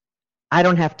 I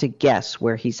don't have to guess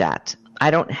where he's at.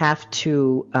 I don't have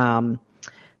to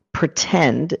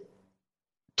pretend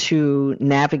to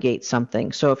navigate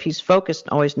something. So if he's focused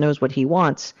and always knows what he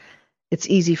wants, it's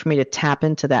easy for me to tap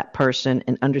into that person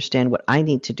and understand what I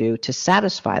need to do to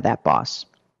satisfy that boss.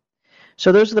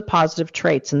 So those are the positive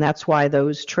traits, and that's why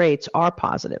those traits are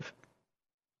positive.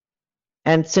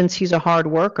 And since he's a hard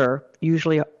worker,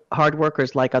 usually hard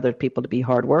workers like other people to be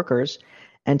hard workers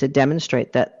and to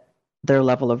demonstrate that their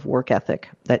level of work ethic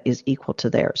that is equal to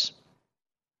theirs.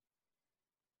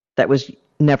 That was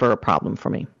never a problem for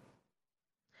me.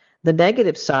 The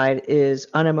negative side is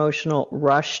unemotional,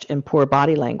 rushed, and poor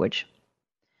body language.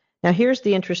 Now, here's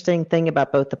the interesting thing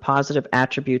about both the positive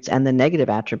attributes and the negative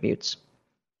attributes.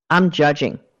 I'm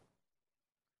judging.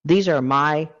 These are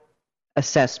my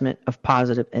assessment of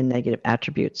positive and negative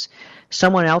attributes.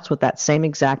 Someone else with that same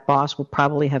exact boss will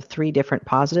probably have 3 different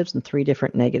positives and 3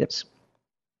 different negatives.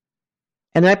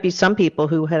 And there might be some people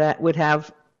who would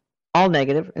have all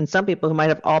negative, and some people who might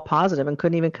have all positive and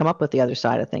couldn't even come up with the other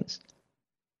side of things.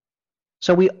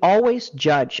 So we always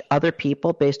judge other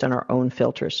people based on our own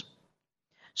filters.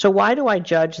 So why do I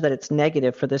judge that it's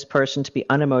negative for this person to be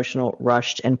unemotional,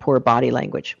 rushed, and poor body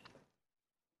language?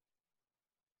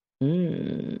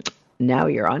 Now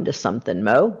you're onto something,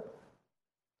 Mo.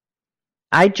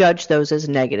 I judge those as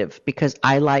negative because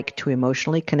I like to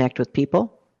emotionally connect with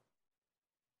people.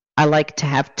 I like to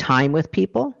have time with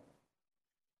people.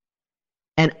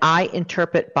 And I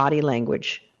interpret body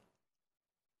language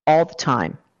all the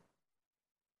time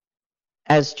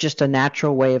as just a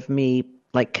natural way of me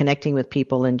like connecting with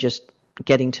people and just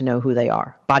getting to know who they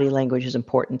are. Body language is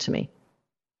important to me.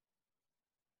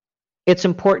 It's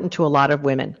important to a lot of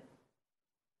women.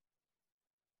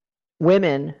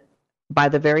 Women, by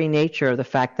the very nature of the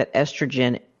fact that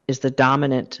estrogen is one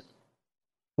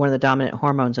of the dominant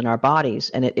hormones in our bodies,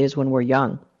 and it is when we're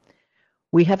young,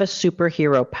 we have a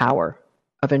superhero power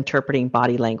of interpreting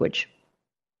body language.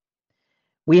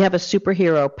 We have a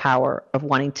superhero power of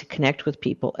wanting to connect with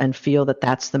people and feel that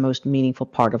that's the most meaningful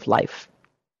part of life.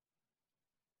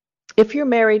 If you're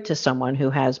married to someone who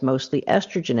has mostly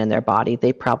estrogen in their body,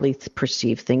 they probably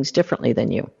perceive things differently than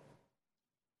you.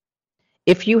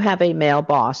 If you have a male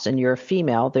boss and you're a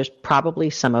female, there's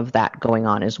probably some of that going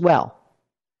on as well.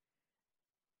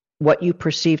 What you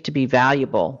perceive to be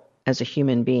valuable as a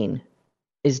human being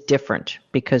is different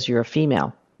because you're a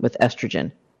female with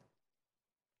estrogen.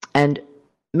 And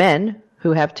men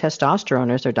who have testosterone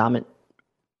as their dominant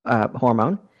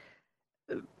hormone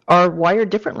are wired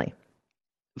differently.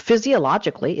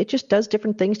 Physiologically, it just does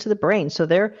different things to the brain. So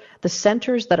they're the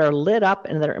centers that are lit up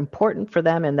and that are important for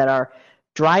them and that are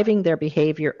driving their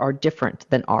behavior are different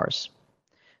than ours.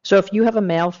 So if you have a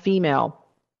male-female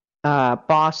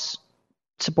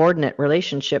boss-subordinate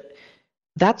relationship,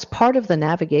 that's part of the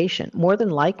navigation, more than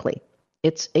likely.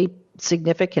 It's a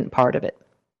significant part of it.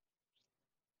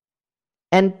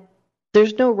 And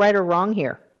there's no right or wrong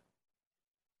here.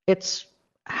 It's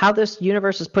how this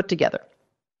universe is put together.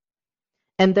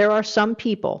 And there are some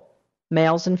people,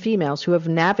 males and females, who have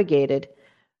navigated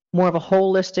more of a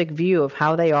holistic view of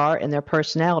how they are and their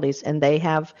personalities, and they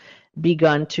have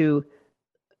begun to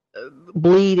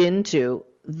bleed into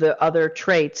the other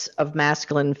traits of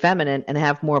masculine and feminine and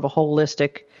have more of a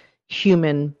holistic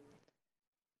human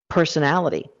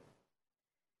personality.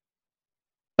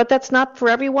 But that's not for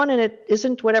everyone, and it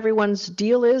isn't what everyone's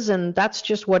deal is, and that's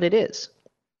just what it is.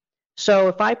 So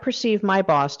if I perceive my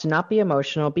boss to not be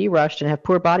emotional, be rushed, and have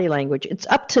poor body language, it's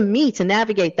up to me to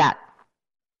navigate that.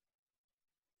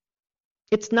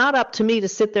 It's not up to me to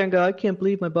sit there and go, I can't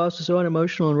believe my boss is so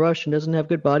unemotional and rushed and doesn't have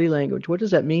good body language. What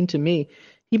does that mean to me?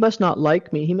 He must not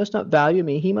like me. He must not value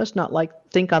me. He must not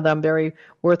think that I'm very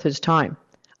worth his time.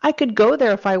 I could go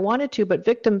there if I wanted to, but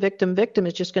victim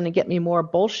is just going to get me more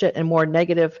bullshit and more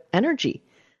negative energy.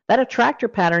 That attractor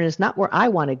pattern is not where I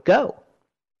want to go.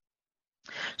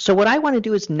 So what I want to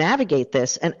do is navigate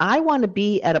this, and I want to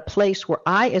be at a place where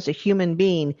I, as a human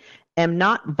being, am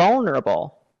not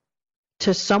vulnerable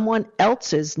to someone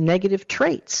else's negative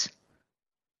traits.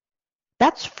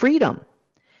 That's freedom.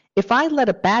 If I let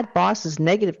a bad boss's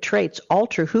negative traits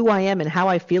alter who I am and how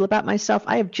I feel about myself,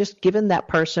 I have just given that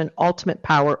person ultimate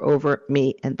power over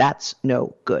me, and that's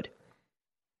no good.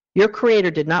 Your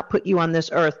Creator did not put you on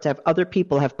this earth to have other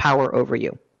people have power over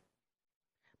you.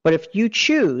 But if you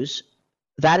choose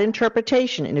that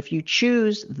interpretation, and if you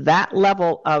choose that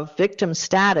level of victim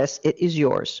status, it is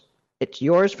yours. It's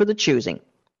yours for the choosing.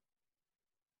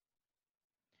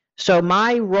 So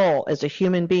my role as a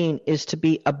human being is to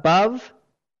be above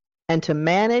and to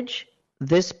manage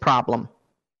this problem.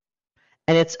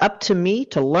 And it's up to me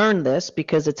to learn this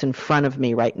because it's in front of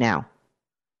me right now.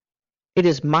 It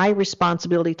is my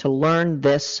responsibility to learn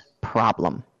this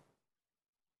problem.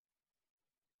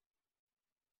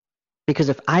 Because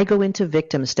if I go into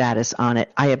victim status on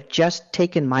it, I have just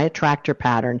taken my attractor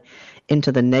pattern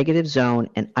into the negative zone,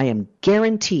 and I am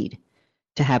guaranteed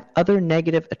to have other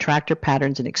negative attractor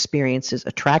patterns and experiences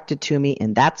attracted to me,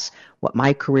 and that's what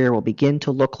my career will begin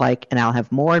to look like, and I'll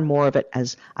have more and more of it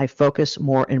as I focus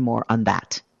more and more on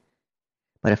that.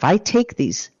 But if I take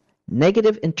these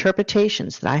negative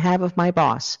interpretations that I have of my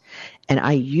boss and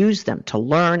I use them to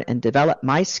learn and develop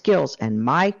my skills and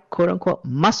my quote-unquote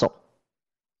muscle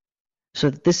so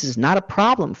that this is not a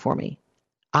problem for me,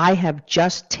 I have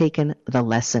just taken the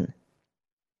lesson.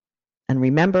 And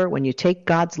remember, when you take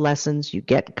God's lessons, you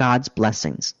get God's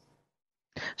blessings.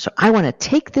 So I want to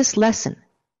take this lesson,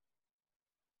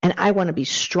 and I want to be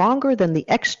stronger than the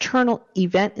external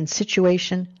event and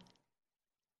situation,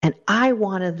 and I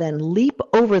want to then leap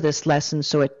over this lesson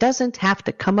so it doesn't have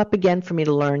to come up again for me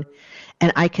to learn,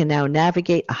 and I can now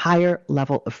navigate a higher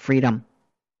level of freedom.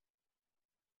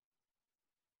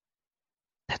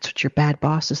 That's what your bad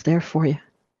boss is there for you.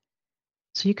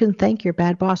 So you can thank your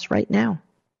bad boss right now.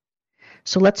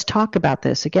 So let's talk about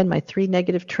this. Again, my 3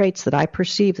 negative traits that I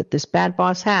perceive that this bad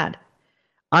boss had: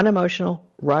 unemotional,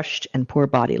 rushed, and poor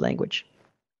body language.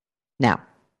 Now,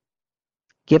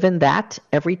 given that,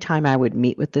 every time I would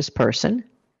meet with this person,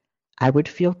 I would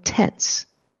feel tense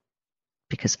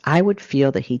because I would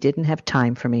feel that he didn't have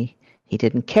time for me, he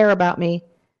didn't care about me,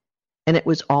 and it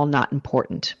was all not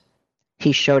important.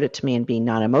 He showed it to me in being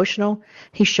non-emotional,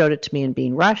 he showed it to me in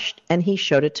being rushed, and he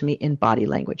showed it to me in body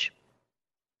language.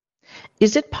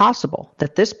 Is it possible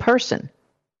that this person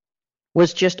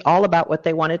was just all about what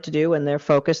they wanted to do and their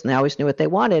focus, and they always knew what they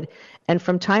wanted, and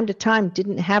from time to time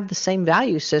didn't have the same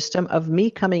value system of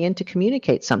me coming in to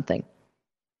communicate something?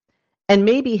 And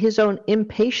maybe his own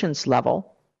impatience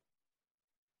level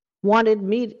wanted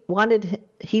me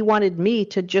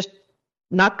to just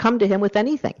not come to him with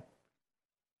anything.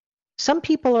 Some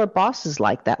people are bosses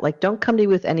like that, like, don't come to me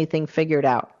with anything figured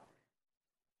out.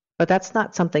 But that's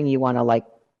not something you want to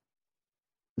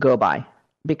go by,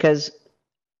 because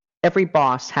every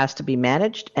boss has to be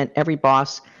managed and every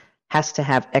boss has to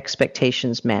have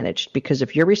expectations managed, because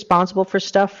if you're responsible for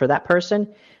stuff for that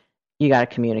person, you got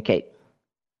to communicate.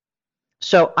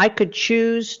 So I could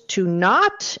choose to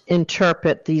not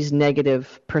interpret these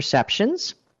negative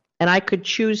perceptions, and I could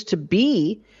choose to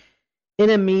be in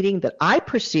a meeting that I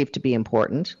perceived to be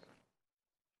important,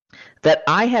 that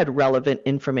I had relevant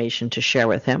information to share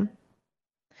with him,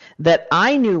 that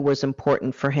I knew was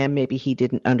important for him. Maybe he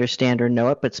didn't understand or know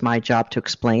it, but it's my job to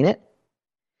explain it.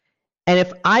 And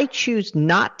if I choose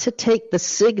not to take the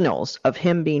signals of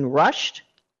him being rushed,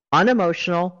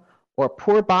 unemotional, or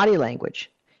poor body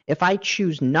language, if I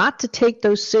choose not to take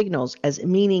those signals as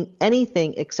meaning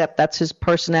anything except that's his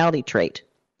personality trait,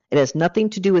 it has nothing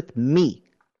to do with me.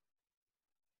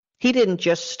 He didn't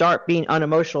just start being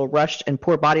unemotional, rushed, and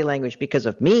poor body language because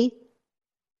of me.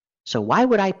 So why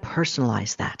would I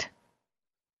personalize that?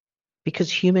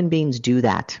 Because human beings do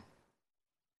that.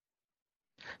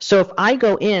 So if I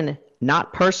go in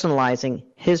not personalizing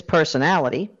his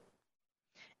personality,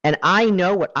 and I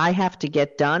know what I have to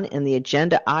get done and the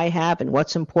agenda I have and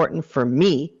what's important for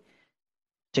me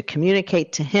to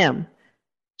communicate to him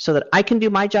so that I can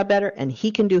do my job better and he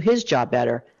can do his job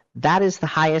better, that is the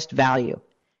highest value.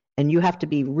 And you have to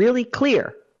be really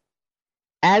clear,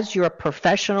 as you're a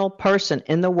professional person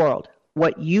in the world,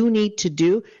 what you need to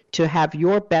do to have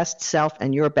your best self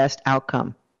and your best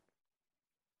outcome.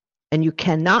 And you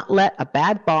cannot let a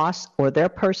bad boss or their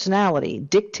personality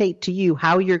dictate to you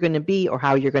how you're going to be or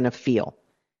how you're going to feel.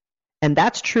 And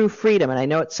that's true freedom. And I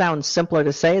know it sounds simpler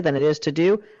to say than it is to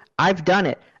do. I've done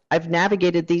it. I've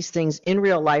navigated these things in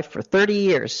real life for 30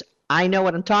 years. I know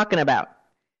what I'm talking about.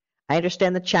 I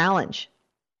understand the challenge.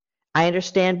 I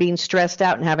understand being stressed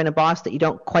out and having a boss that you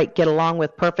don't quite get along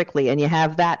with perfectly, and you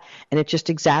have that, and it just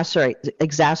exasperates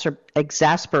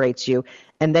you.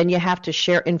 And then you have to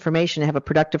share information and have a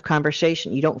productive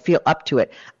conversation. You don't feel up to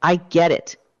it. I get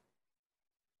it.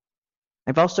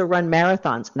 I've also run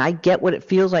marathons, and I get what it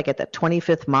feels like at that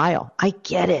 25th mile. I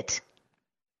get it.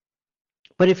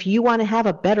 But if you want to have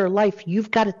a better life, you've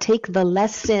got to take the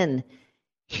lesson.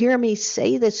 Hear me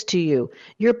say this to you.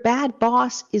 Your bad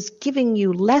boss is giving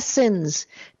you lessons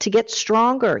to get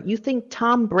stronger. You think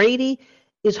Tom Brady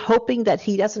is hoping that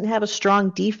he doesn't have a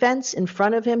strong defense in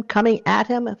front of him coming at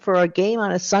him for a game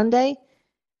on a Sunday?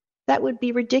 That would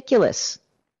be ridiculous.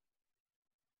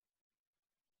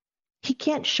 He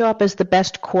can't show up as the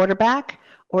best quarterback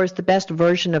or as the best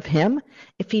version of him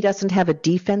if he doesn't have a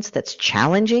defense that's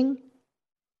challenging.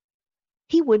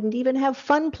 He wouldn't even have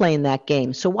fun playing that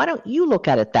game. So why don't you look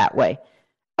at it that way?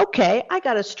 Okay, I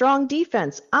got a strong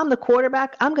defense. I'm the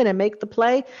quarterback. I'm going to make the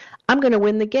play. I'm going to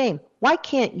win the game. Why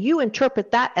can't you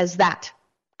interpret that as that?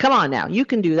 Come on now, you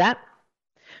can do that.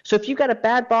 So if you got a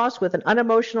bad boss with an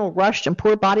unemotional, rushed, and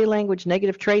poor body language,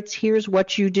 negative traits, here's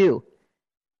what you do.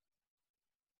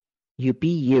 You be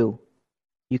you.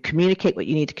 You communicate what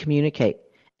you need to communicate,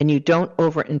 and you don't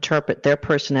overinterpret their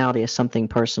personality as something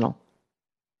personal.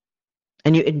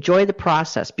 And you enjoy the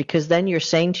process, because then you're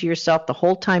saying to yourself the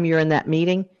whole time you're in that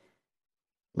meeting,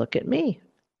 look at me.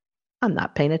 I'm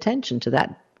not paying attention to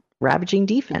that ravaging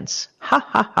defense. Ha,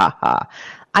 ha, ha, ha.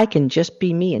 I can just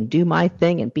be me and do my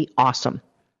thing and be awesome.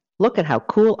 Look at how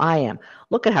cool I am.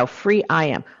 Look at how free I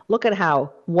am. Look at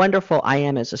how wonderful I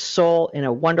am as a soul in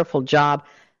a wonderful job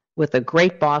with a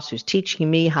great boss who's teaching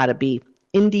me how to be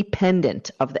independent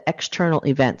of the external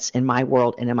events in my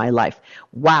world and in my life.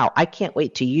 Wow, I can't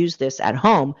wait to use this at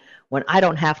home when I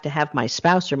don't have to have my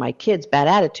spouse or my kids' bad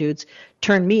attitudes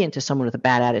turn me into someone with a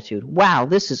bad attitude. Wow,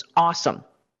 this is awesome.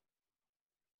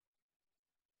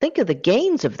 Think of the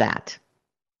gains of that.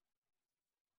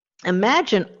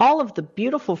 Imagine all of the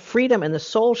beautiful freedom and the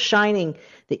soul shining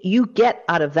that you get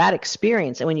out of that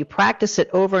experience. And when you practice it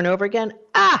over and over again,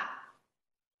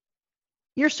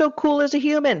 you're so cool as a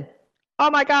human.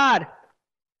 Oh my God.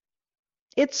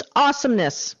 It's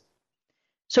awesomeness.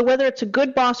 So whether it's a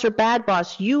good boss or bad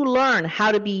boss, you learn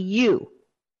how to be you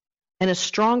and a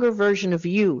stronger version of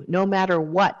you no matter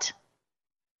what.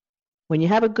 When you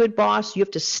have a good boss, you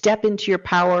have to step into your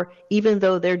power even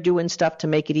though they're doing stuff to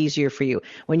make it easier for you.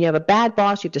 When you have a bad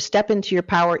boss, you have to step into your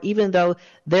power even though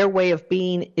their way of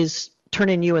being is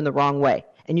turning you in the wrong way.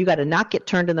 And you got to not get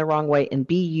turned in the wrong way and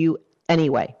be you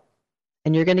anyway.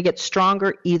 And you're going to get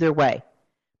stronger either way.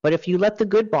 But if you let the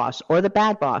good boss or the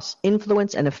bad boss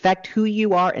influence and affect who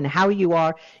you are and how you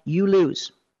are, you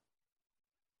lose.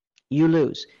 You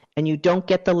lose. And you don't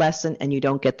get the lesson and you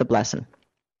don't get the blessing.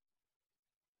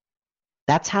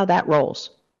 That's how that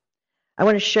rolls. I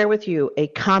want to share with you a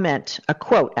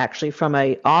quote actually, from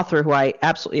an author who I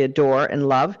absolutely adore and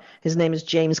love. His name is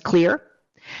James Clear,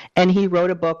 and he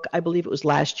wrote a book, I believe it was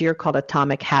last year, called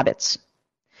Atomic Habits.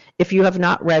 If you have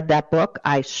not read that book,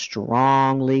 I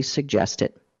strongly suggest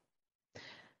it.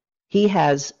 He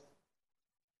has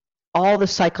all the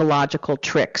psychological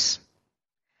tricks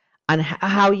on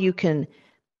how you can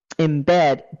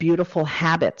embed beautiful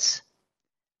habits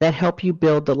that help you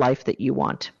build the life that you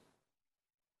want.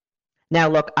 Now,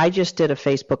 look, I just did a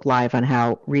Facebook Live on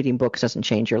how reading books doesn't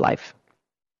change your life.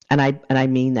 And I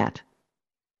mean that.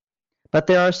 But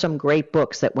there are some great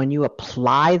books that when you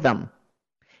apply them,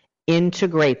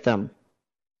 integrate them,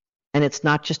 and it's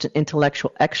not just an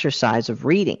intellectual exercise of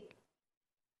reading,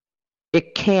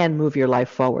 it can move your life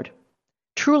forward.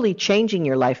 Truly changing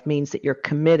your life means that you're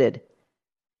committed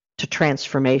to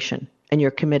transformation. And you're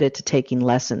committed to taking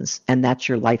lessons, and that's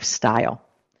your lifestyle.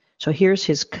 So here's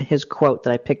his quote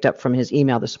that I picked up from his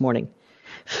email this morning.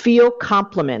 Feel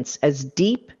compliments as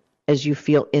deep as you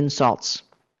feel insults.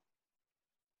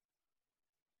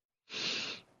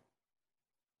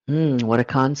 What a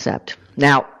concept.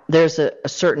 Now, there's a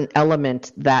certain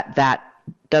element that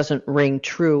doesn't ring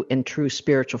true in true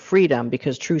spiritual freedom,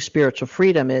 because true spiritual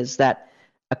freedom is that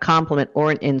a compliment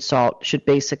or an insult should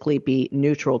basically be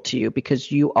neutral to you,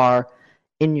 because you are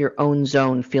in your own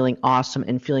zone, feeling awesome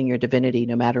and feeling your divinity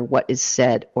no matter what is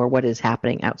said or what is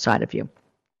happening outside of you.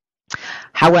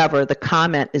 However, the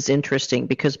comment is interesting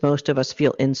because most of us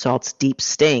feel insults deep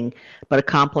sting, but a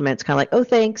compliment's kind of like, oh,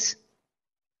 thanks.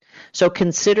 So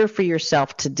consider for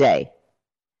yourself today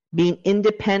being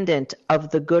independent of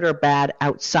the good or bad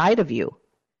outside of you,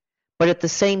 but at the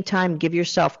same time give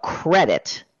yourself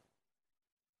credit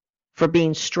for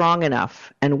being strong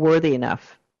enough and worthy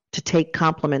enough to take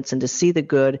compliments and to see the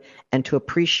good and to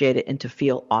appreciate it and to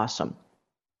feel awesome.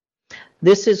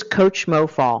 This is Coach Mo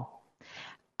Fall.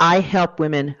 I help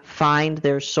women find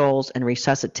their souls and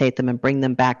resuscitate them and bring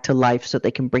them back to life so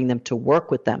they can bring them to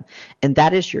work with them. And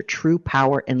that is your true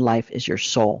power in life, is your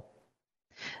soul.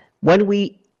 When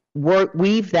we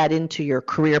weave that into your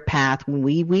career path, when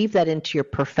we weave that into your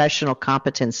professional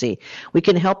competency, we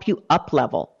can help you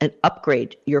up-level and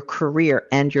upgrade your career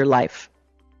and your life.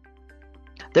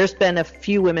 There's been a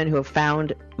few women who have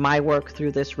found my work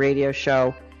through this radio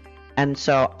show, and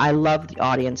so I love the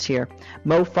audience here.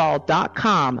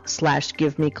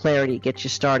 mofall.com/givemeclarity gets you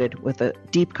started with a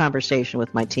deep conversation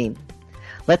with my team.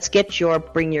 Let's get your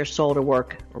Bring Your Soul to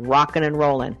Work rocking and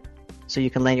rolling so you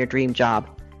can land your dream job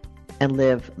and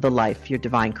live the life your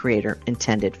divine creator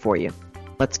intended for you.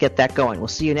 Let's get that going. We'll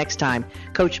see you next time.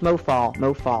 Coach Mo Fall,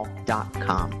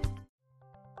 mofall.com.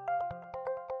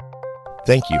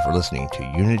 Thank you for listening to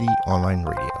Unity Online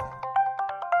Radio,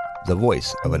 the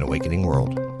voice of an awakening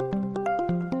world.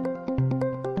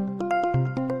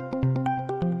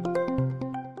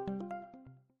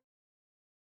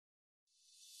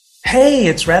 Hey,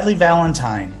 it's Radley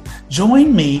Valentine.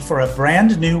 Join me for a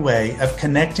brand new way of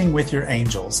connecting with your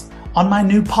angels on my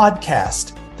new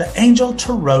podcast, The Angel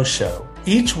Tarot Show.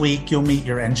 Each week, you'll meet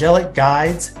your angelic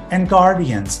guides and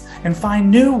guardians and find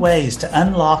new ways to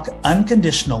unlock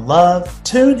unconditional love,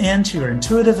 tune into your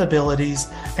intuitive abilities,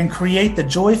 and create the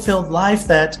joy-filled life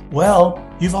that, well,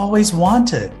 you've always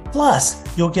wanted. Plus,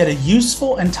 you'll get a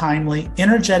useful and timely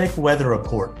energetic weather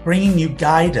report, bringing you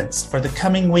guidance for the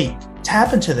coming week.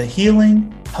 Tap into the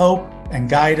healing, hope, and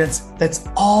guidance that's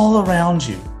all around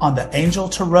you on the Angel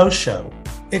Tarot Show,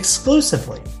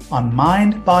 exclusively on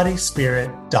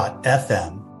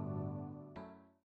mindbodyspirit.fm.